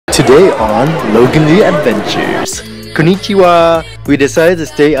Today on Logan the Adventures. Konnichiwa! We decided to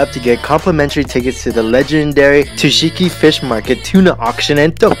stay up to get complimentary tickets to the legendary Tsushiki Fish Market tuna auction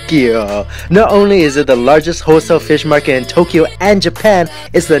in Tokyo. Not only is it the largest wholesale fish market in Tokyo and Japan,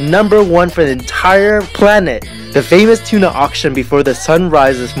 it's the #1 for the entire planet. The famous tuna auction before the sun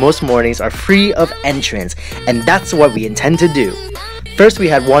rises most mornings are free of entrance, and that's what we intend to do. First, we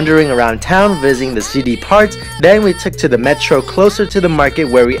had wandering around town visiting the city parts, then we took to the metro closer to the market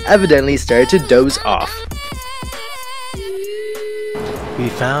where we evidently started to doze off. We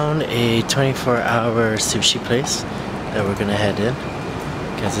found a 24-hour sushi place that we're gonna head in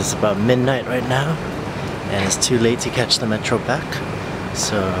because it's about midnight right now and it's too late to catch the metro back,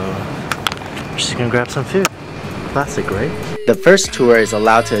 so we're just gonna grab some food. Classic, right? The first tour is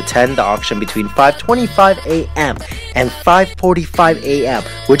allowed to attend the auction between 5:25 a.m. and 5:45 a.m.,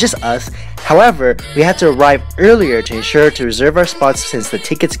 which is us. However, we had to arrive earlier to ensure to reserve our spots since the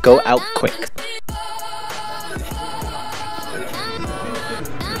tickets go out quick.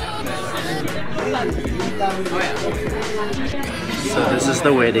 So this is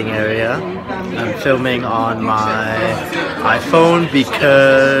the waiting area. I'm filming on my iPhone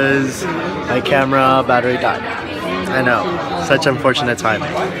because my camera battery died. I know, such unfortunate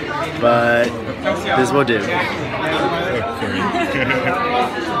timing, but this will do.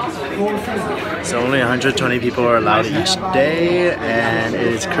 So only 120 people are allowed each day, and it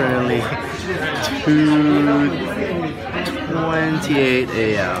is currently 2:28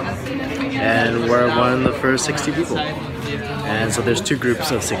 a.m. and we're one of the first 60 people. And so there's two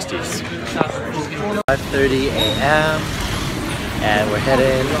groups of 60s. 5:30 a.m. and we're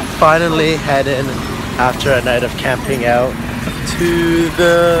finally heading after a night of camping out to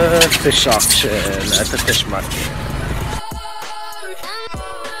the fish auction at the fish market.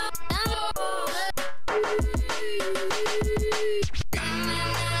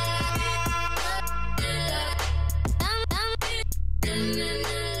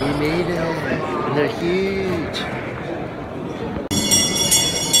 We made it, and they're huge.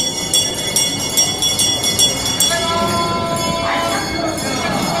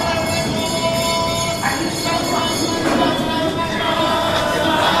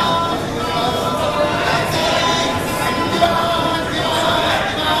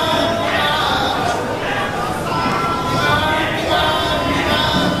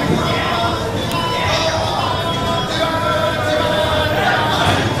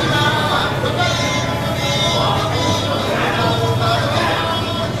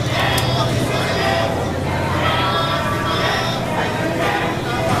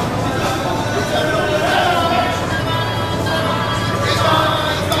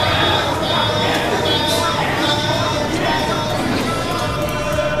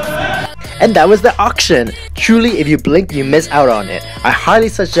 And that was the auction! Truly, if you blink, you miss out on it. I highly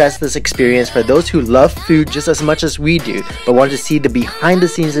suggest this experience for those who love food just as much as we do, but want to see the behind the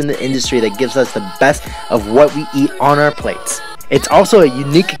scenes in the industry that gives us the best of what we eat on our plates. It's also a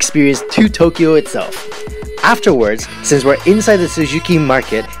unique experience to Tokyo itself. Afterwards, since we're inside the Tsushiki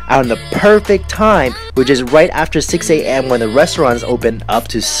market, out in the perfect time, which is right after 6 a.m. when the restaurants open up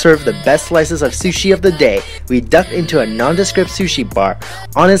to serve the best slices of sushi of the day, we ducked into a nondescript sushi bar.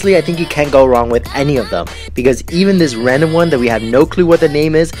 Honestly, I think you can't go wrong with any of them, because even this random one that we have no clue what the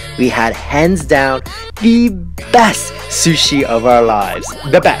name is, we had hands down the best sushi of our lives.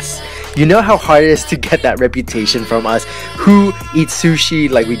 The best! You know how hard it is to get that reputation from us who eat sushi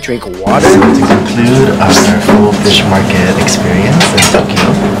like we drink water? So to conclude our full fish market experience in Tokyo,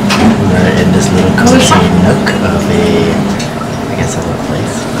 we're in this little cozy nook of a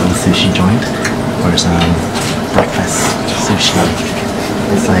place, a sushi joint for some breakfast sushi.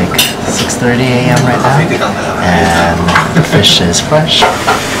 It's like 6:30 a.m. right now, and the fish is fresh.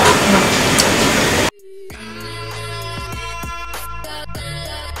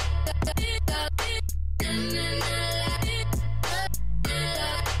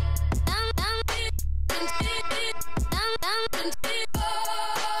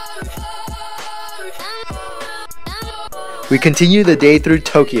 We continue the day through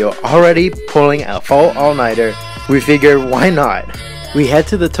Tokyo, already pulling a full all-nighter. We figured, why not? We head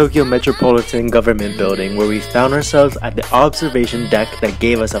to the Tokyo Metropolitan Government Building, where we found ourselves at the observation deck that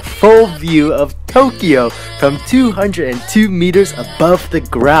gave us a full view of Tokyo from 202 meters above the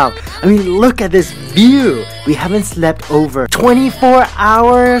ground. I mean, look at this view! We haven't slept over 24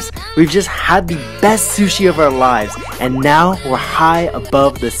 hours! We've just had the best sushi of our lives, and now we're high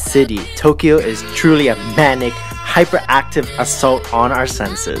above the city. Tokyo is truly a manic, hyperactive assault on our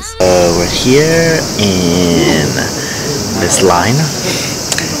senses. We're here in this line,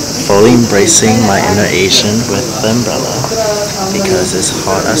 fully embracing my inner Asian with the umbrella. because it's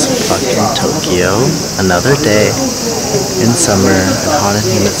hot as fuck in Tokyo. Another day in summer, and hot and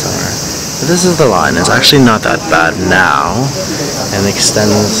humid summer. But this is the line. It's actually not that bad now, and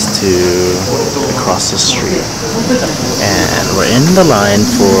extends to across the street. And we're in the line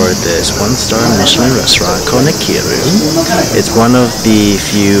for this 1-star Michelin restaurant called Nakiru. It's one of the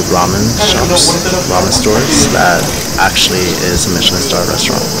few ramen shops, ramen stores that actually is a Michelin star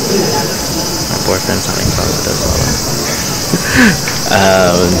restaurant. My boyfriend's having fun with this one.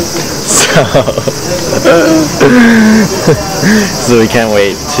 So we can't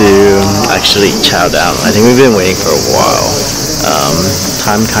wait to actually chow down. I think we've been waiting for a while.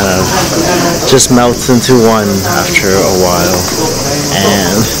 Time kind of just melts into one after a while,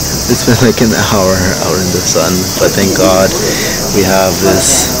 and it's been like an hour out in the sun, but thank God we have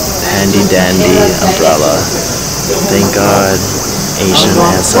this handy dandy umbrella. Thank God Asian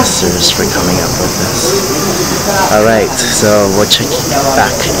ancestors for coming up with this. Alright, so we'll check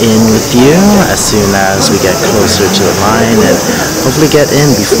back in with you as soon as we get closer to the line and hopefully get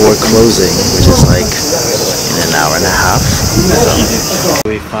in before closing, which is like in an hour and a half. So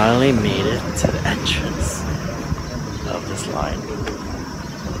we finally made it to the entrance of this line.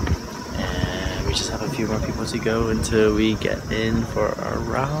 And we just have a few more people to go until we get in for our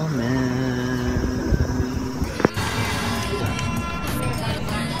ramen.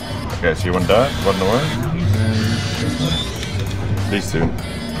 Okay, so you want that? One more? These two? No,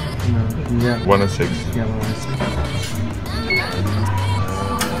 yeah. 1 and 6? Yeah, 1 and 6.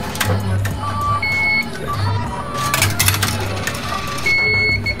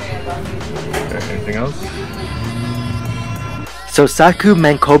 Okay, anything else? So Saku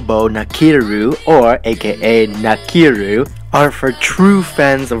Mankobo Nakiru, or aka Nakiru, are for true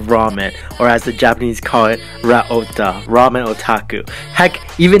fans of ramen, or as the Japanese call it, raota, ramen otaku. Heck,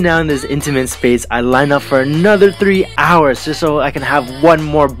 even now in this intimate space, I line up for another 3 hours just so I can have one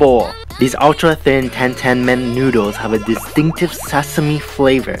more bowl. These ultra thin ten-men noodles have a distinctive sesame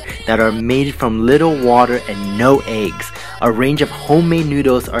flavor that are made from little water and no eggs. A range of homemade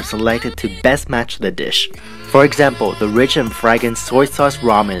noodles are selected to best match the dish. For example, the rich and fragrant soy sauce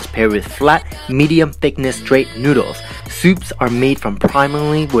ramen is paired with flat, medium thickness straight noodles. Soups are made from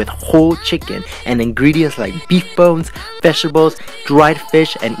primarily with whole chicken and ingredients like beef bones, vegetables, dried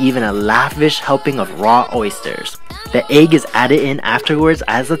fish, and even a lavish helping of raw oysters. The egg is added in afterwards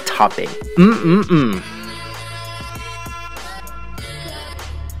as a topping.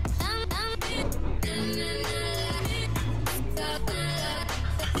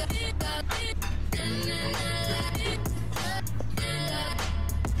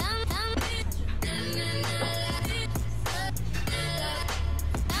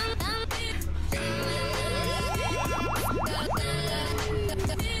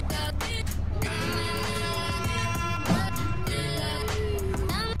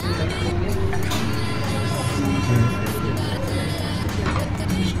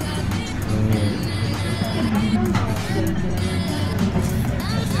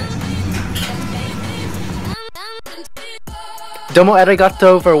 Domo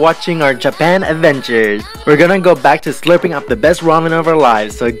arigato for watching our Japan adventures. We're gonna go back to slurping up the best ramen of our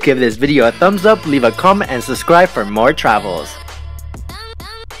lives, so give this video a thumbs up, leave a comment, and subscribe for more travels.